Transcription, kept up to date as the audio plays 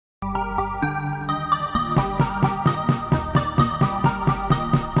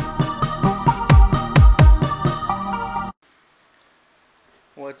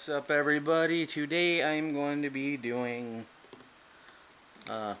What's up, everybody? Today I'm going to be doing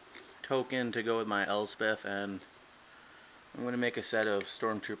a token to go with my Elspeth, and I'm going to make a set of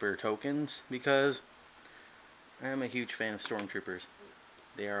stormtrooper tokens because I'm a huge fan of stormtroopers.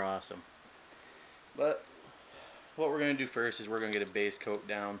 They are awesome. But what we're going to do first is we're going to get a base coat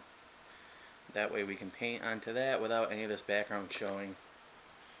down. That way we can paint onto that without any of this background showing.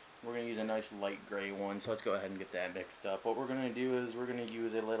 We're going to use a nice light gray one, so let's go ahead and get that mixed up. What we're going to do is we're going to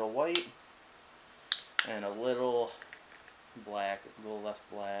use a little white and a little black, a little less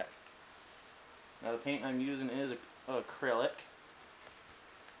black. Now the paint I'm using is acrylic,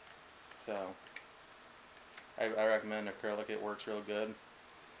 so I recommend acrylic. It works real good.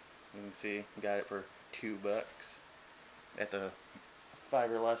 You can see, got it for $2 at the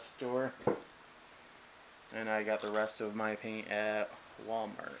 5 or less store, and I got the rest of my paint at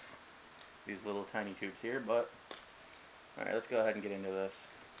Walmart. These little tiny tubes here, but alright, let's go ahead and get into this.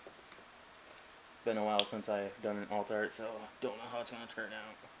 It's been a while since I've done an alt art, so don't know how it's going to turn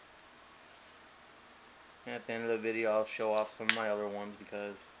out. And at the end of the video, I'll show off some of my other ones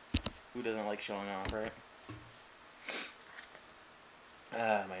because who doesn't like showing off, right?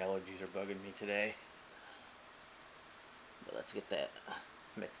 My allergies are bugging me today. But let's get that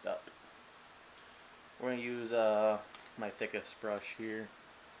mixed up. We're going to use my thickest brush here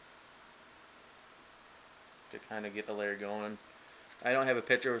to kind of get the layer going. I don't have a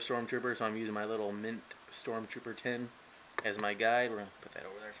picture of a stormtrooper, so I'm using my little mint stormtrooper tin as my guide. We're going to put that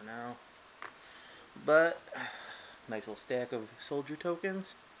over there for now. But nice little stack of soldier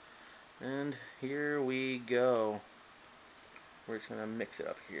tokens, and here we go. We're just going to mix it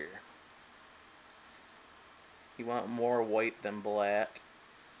up here. You want more white than black.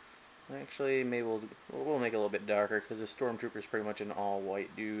 Actually, maybe we'll make it a little bit darker because the stormtrooper is pretty much an all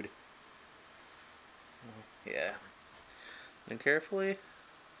white dude. Yeah. And carefully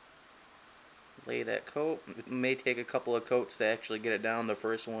lay that coat. It may take a couple of coats to actually get it down. The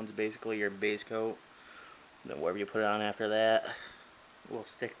first one's basically your base coat. Then whatever you put on after that will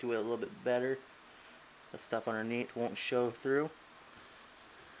stick to it a little bit better. The stuff underneath won't show through.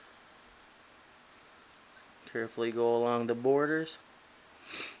 Carefully go along the borders,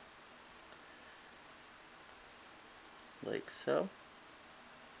 like so.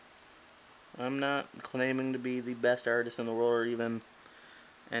 I'm not claiming to be the best artist in the world or even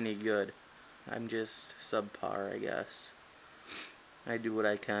any good. I'm just subpar, I guess. I do what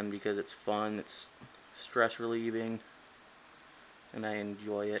I can because it's fun, it's stress relieving, and I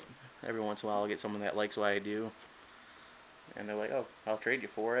enjoy it. Every once in a while I'll get someone that likes what I do, and they're like, oh, I'll trade you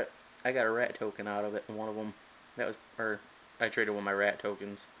for it. I got a rat token out of it, and one of them, I traded one of my rat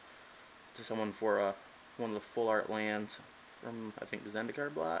tokens to someone for one of the full art lands from, I think,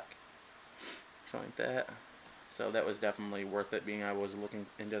 Zendikar block, something like that. So that was definitely worth it, being I was looking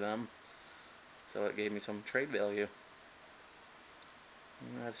into them. So it gave me some trade value.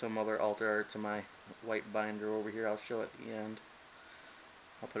 And I have some other altar arts in my white binder over here. I'll show at the end.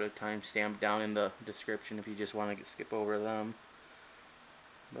 I'll put a timestamp down in the description if you just want to skip over them.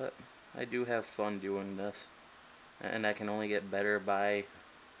 But I do have fun doing this, and I can only get better by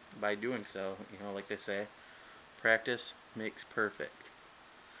doing so. You know, like they say, practice makes perfect.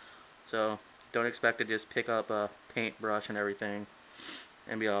 So don't expect to just pick up a paintbrush and everything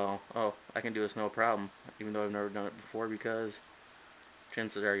and be all, oh, I can do this no problem, even though I've never done it before, because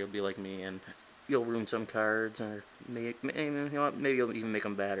chances are you'll be like me and you'll ruin some cards, or maybe you'll even make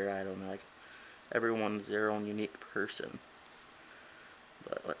them better. I don't know. Like, everyone's their own unique person.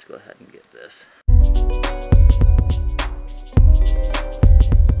 But let's go ahead and get this.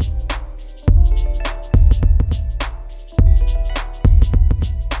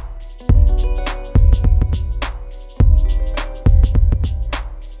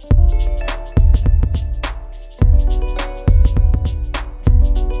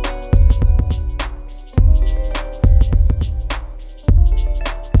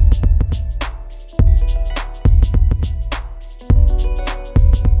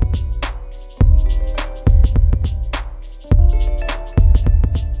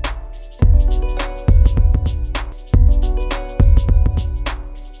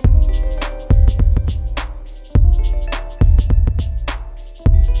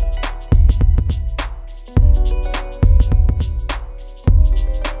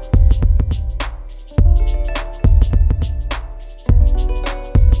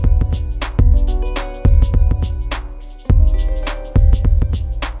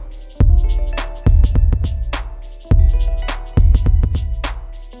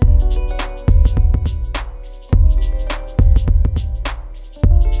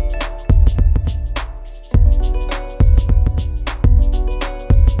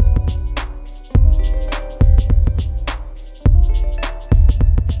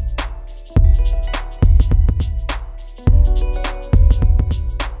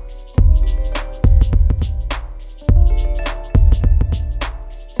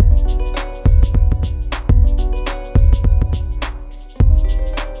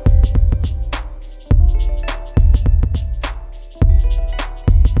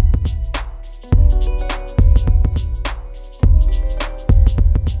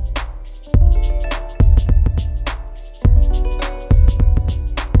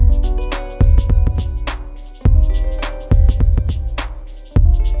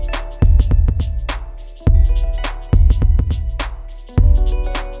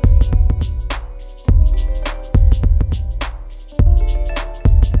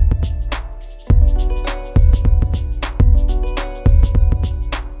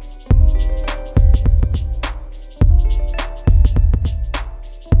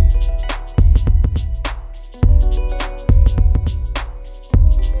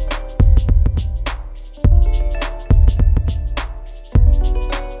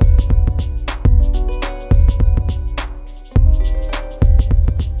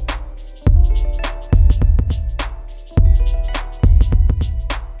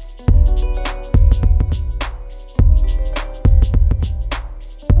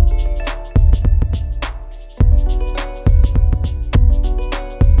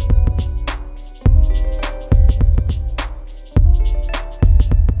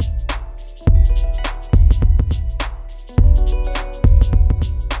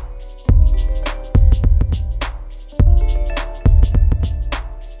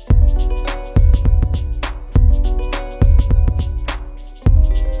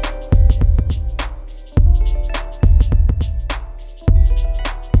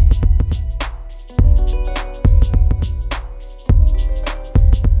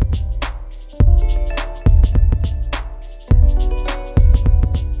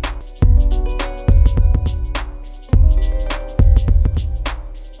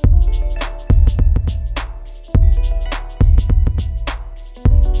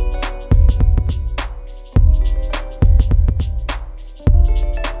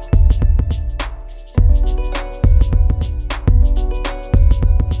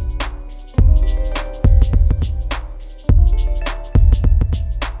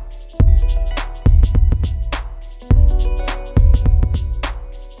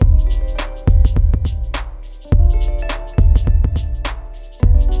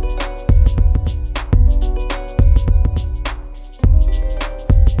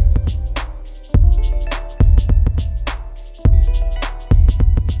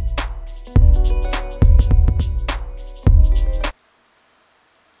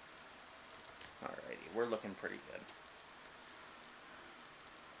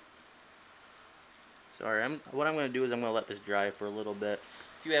 what I'm going to do is I'm going to let this dry for a little bit.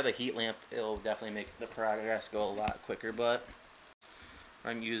 If you have a heat lamp, it'll definitely make the progress go a lot quicker, but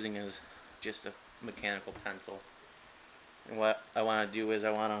what I'm using is just a mechanical pencil. And what I want to do is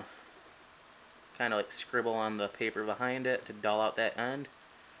I want to kind of like scribble on the paper behind it to dull out that end,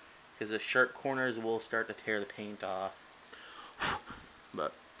 because the sharp corners will start to tear the paint off.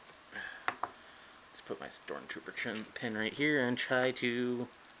 But let's put my stormtrooper pin right here and try to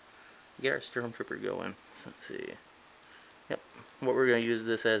get our stormtrooper going. So let's see. Yep. What we're going to use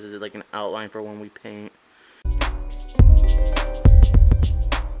this as is like an outline for when we paint.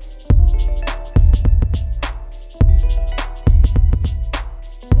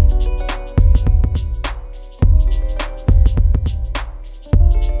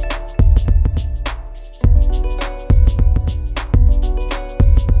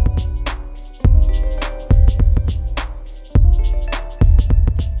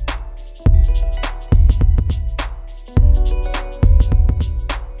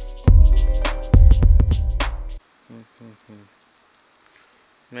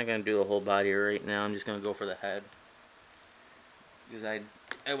 I'm not going to do the whole body right now. I'm just going to go for the head, because I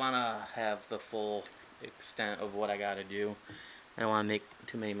want to have the full extent of what I got to do. I don't want to make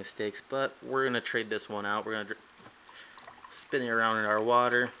too many mistakes, but we're going to trade this one out. We're going to spin it around in our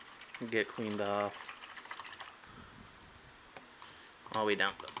water and get it cleaned off all the way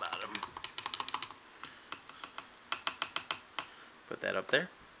down to the bottom. Put that up there.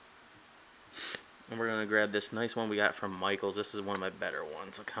 And we're going to grab this nice one we got from Michael's. This is one of my better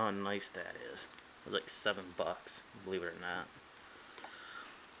ones. Look how nice that is. It was like $7, believe it or not.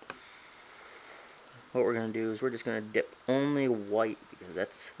 What we're going to do is we're just going to dip only white, because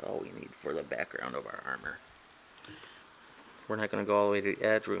that's all we need for the background of our armor. We're not going to go all the way to the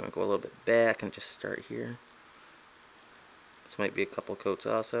edge. We're going to go a little bit back and just start here. This might be a couple coats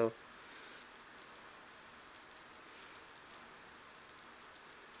also.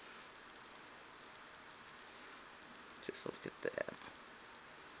 Just look at that.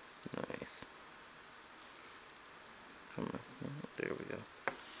 Nice. Come on. There we go.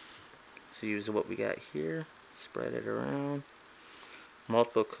 So use what we got here. Spread it around.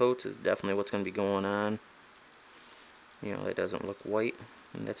 Multiple coats is definitely what's going to be going on. You know, it doesn't look white.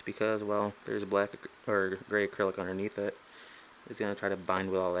 And that's because, well, there's black or gray acrylic underneath it. It's going to try to bind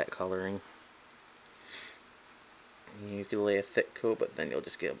with all that coloring. And you can lay a thick coat, but then you'll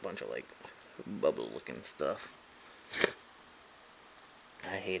just get a bunch of like bubble looking stuff.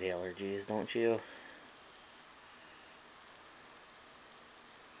 I hate allergies, don't you?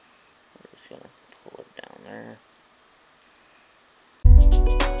 We're just gonna pull it down there.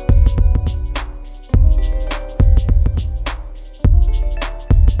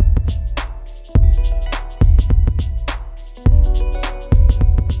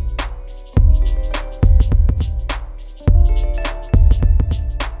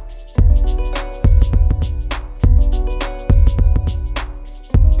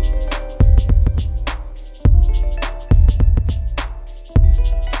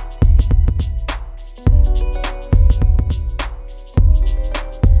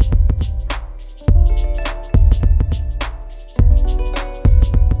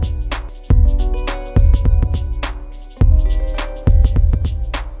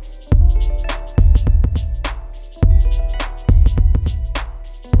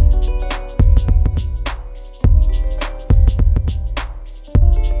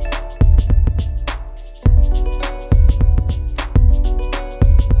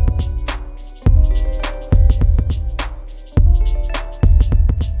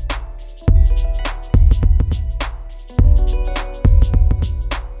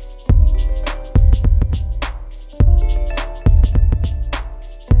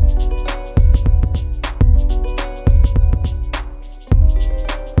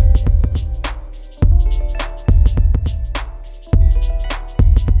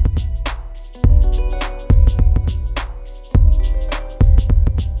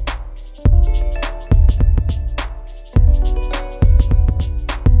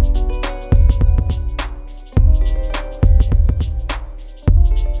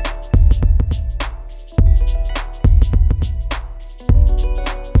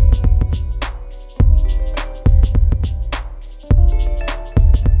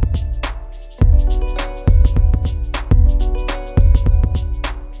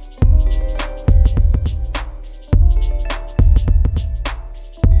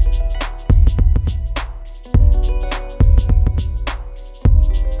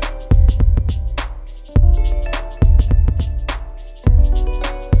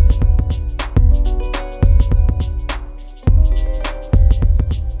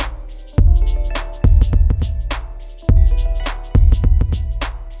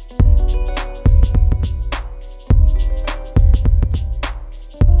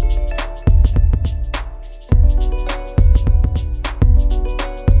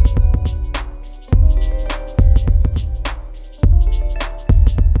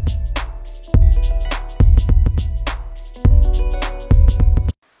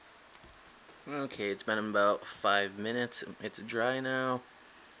 Okay, it's been about 5 minutes. It's dry now.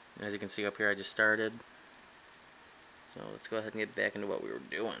 As you can see up here, I just started. So let's go ahead and get back into what we were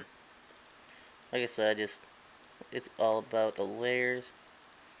doing. Like I said, it's all about the layers.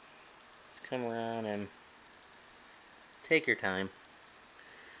 Just come around and take your time.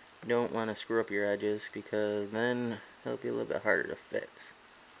 You don't want to screw up your edges because then it'll be a little bit harder to fix.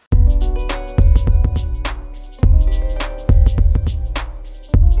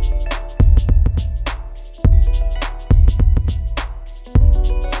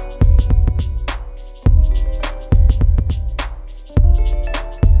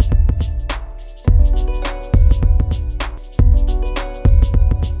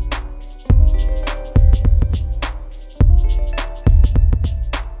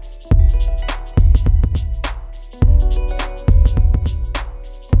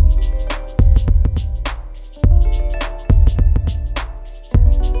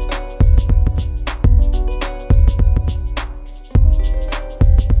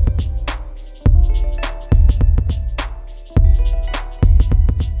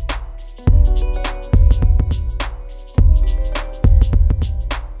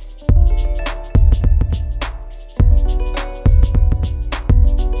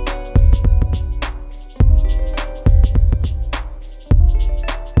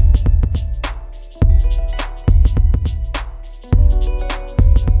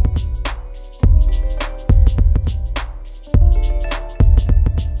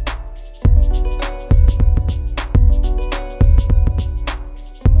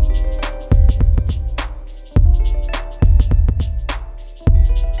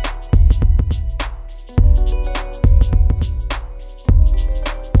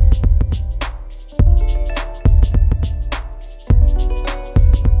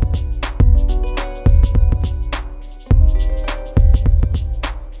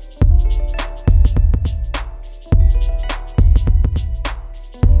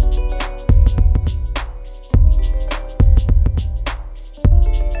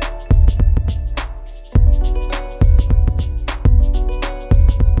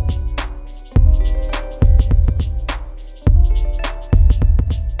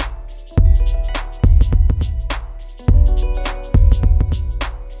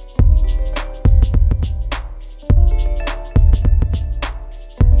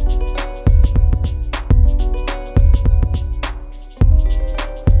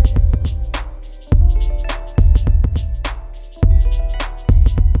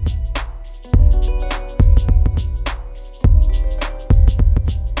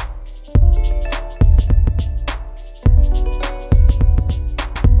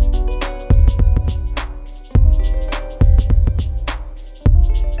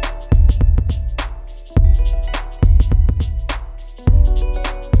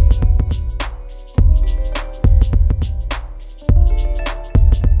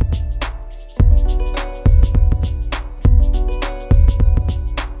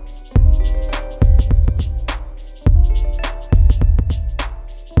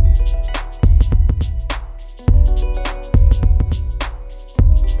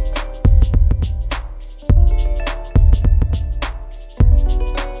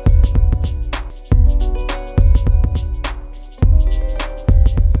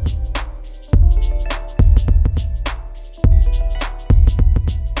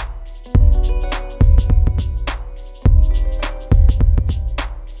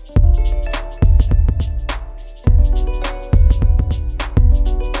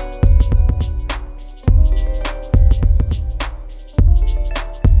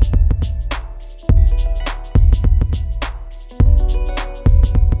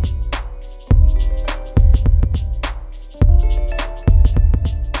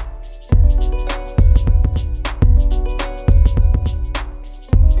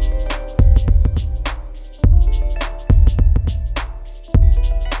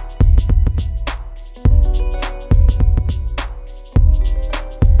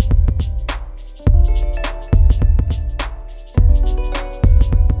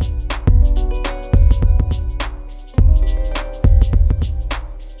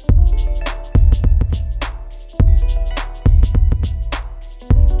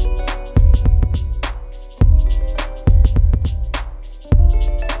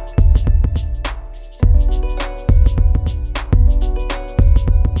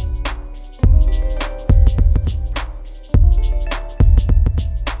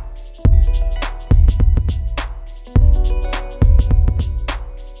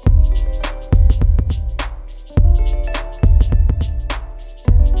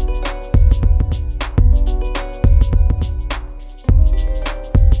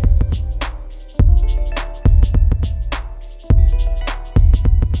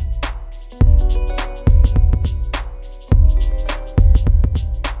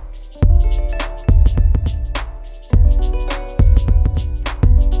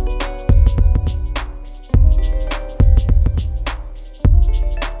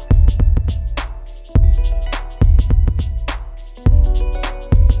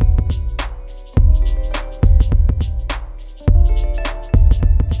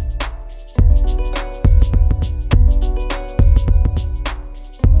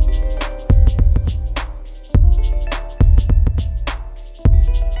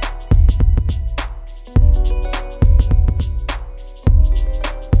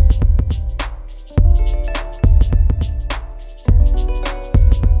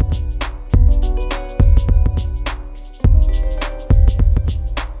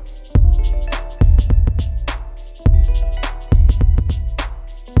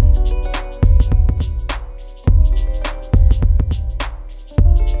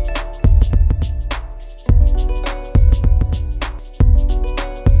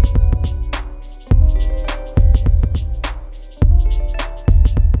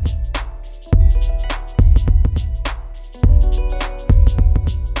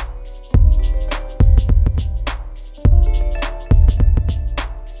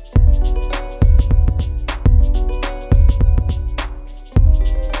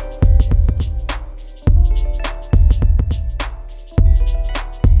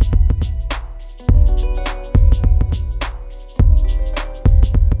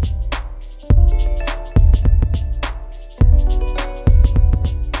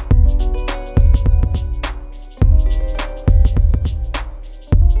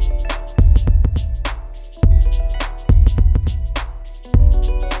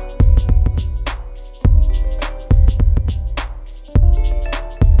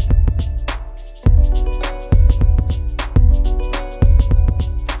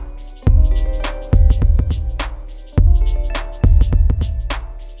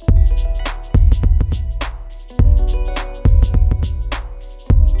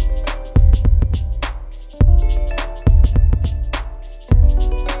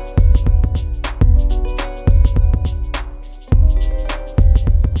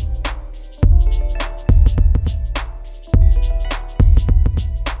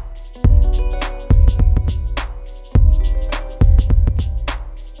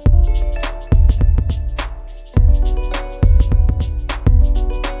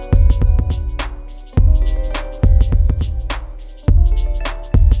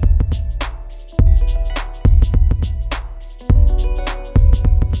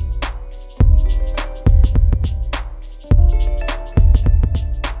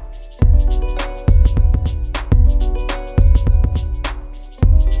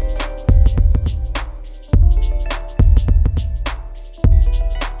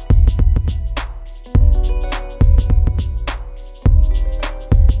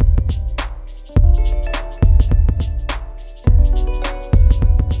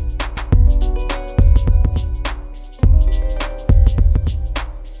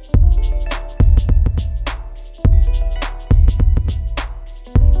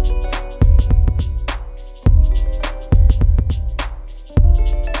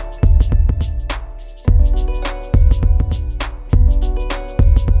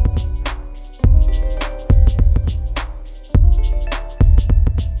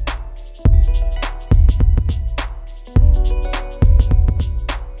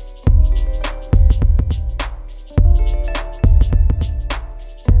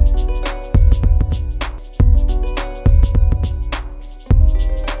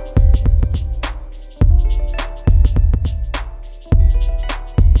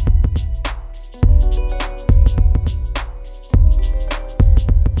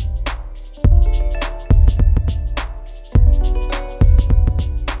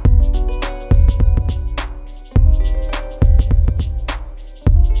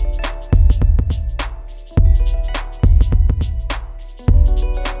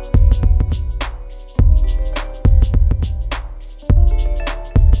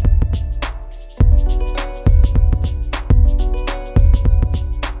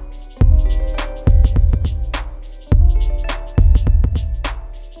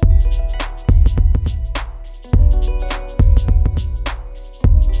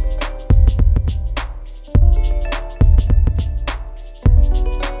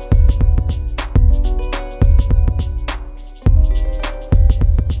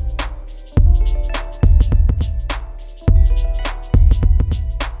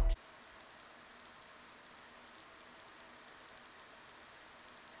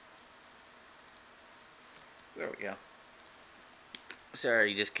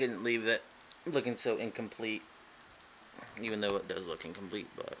 Sorry, just couldn't leave it looking so incomplete. Even though it does look incomplete,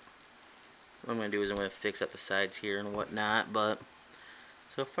 but what I'm going to do is I'm going to fix up the sides here and whatnot, but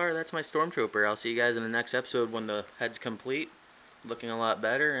so far that's my stormtrooper. I'll see you guys in the next episode when the head's complete, looking a lot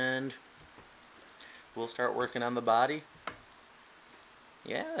better, and we'll start working on the body.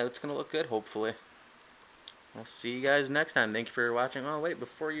 Yeah, it's going to look good, hopefully. I'll see you guys next time. Thank you for watching. Oh, wait,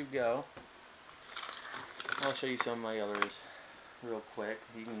 before you go, I'll show you some of my others real quick.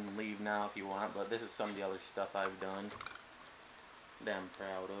 You can leave now if you want, but this is some of the other stuff I've done that I'm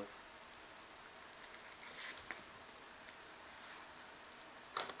proud of.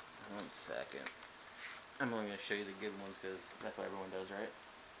 One second. I'm only going to show you the good ones because that's what everyone does, right?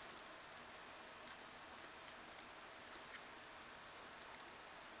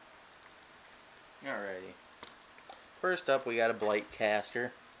 Alrighty. First up, we got a blight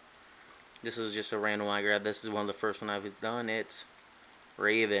caster. This is just a random one I grabbed. This is one of the first one I've done. It's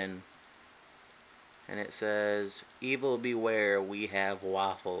Raven. And it says, "Evil beware, we have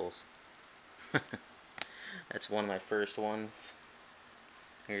waffles." That's one of my first ones.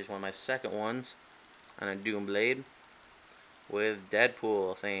 Here's one of my second ones on a Doom Blade with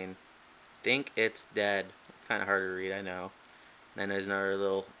Deadpool saying, "Think it's dead." It's kind of hard to read, I know. Then there's another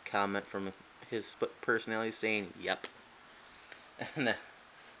little comment from his personality saying, "Yep." And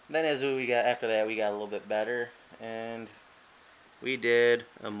then as we got after that, we got a little bit better, and we did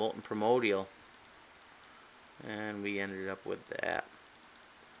a molten primordial, and we ended up with that.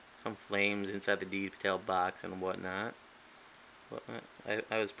 Some flames inside the detail box and whatnot. But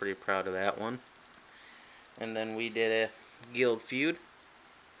I was pretty proud of that one. And then we did a guild feud.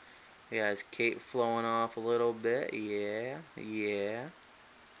 We got his cape flowing off a little bit. Yeah.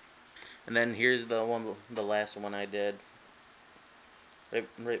 And then here's the last one I did.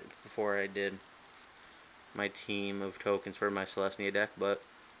 Right before I did my team of tokens for my Celestia deck, but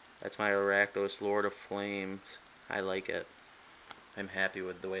that's my Rakdos Lord of Flames. I like it. I'm happy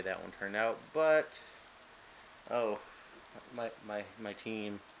with the way that one turned out, but oh, my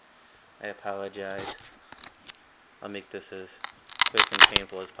team, I apologize. I'll make this as quick and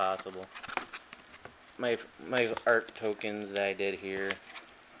painful as possible. My art tokens that I did here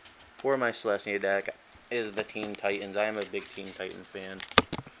for my Celestia deck is the Teen Titans. I am a big Teen Titans fan,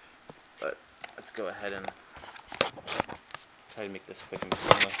 but let's go ahead and try to make this quick and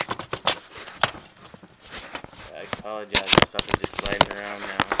painless. I apologize, this stuff is just sliding around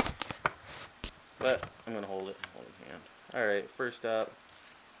now, but I'm gonna hold it in hand. Alright, first up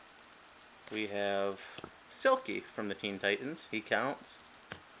we have Silky from the Teen Titans. He counts.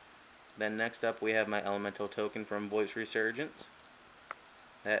 Then next up we have my elemental token from Voice Resurgence,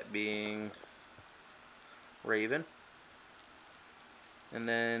 that being Raven. And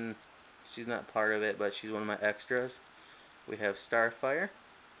then she's not part of it, but she's one of my extras. We have Starfire.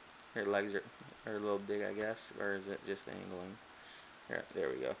 Her legs are a little big, I guess, or is it just angling? There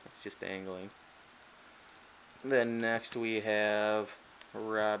we go. It's just angling. Then next we have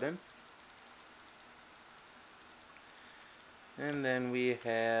Robin. And then we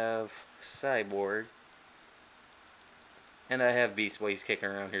have Cyborg. And I have Beast Boy. He's kicking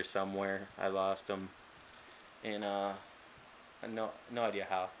around here somewhere. I lost him in no idea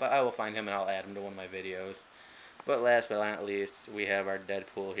how, but I will find him and I'll add him to one of my videos. But last but not least, we have our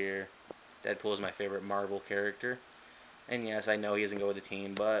Deadpool here. Deadpool is my favorite Marvel character. And yes, I know he doesn't go with the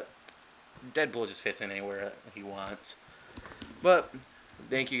team, but Deadpool just fits in anywhere he wants. But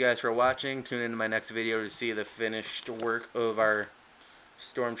thank you guys for watching. Tune in to my next video to see the finished work of our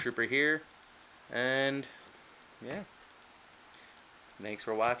Stormtrooper here. And yeah. Thanks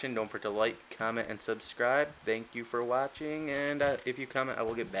for watching. Don't forget to like, comment, and subscribe. Thank you for watching. And if you comment, I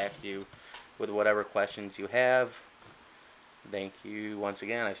will get back to you with whatever questions you have. Thank you once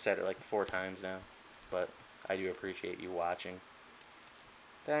again. I've said it like 4 times now, but I do appreciate you watching.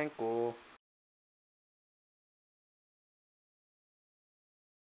 Thank you.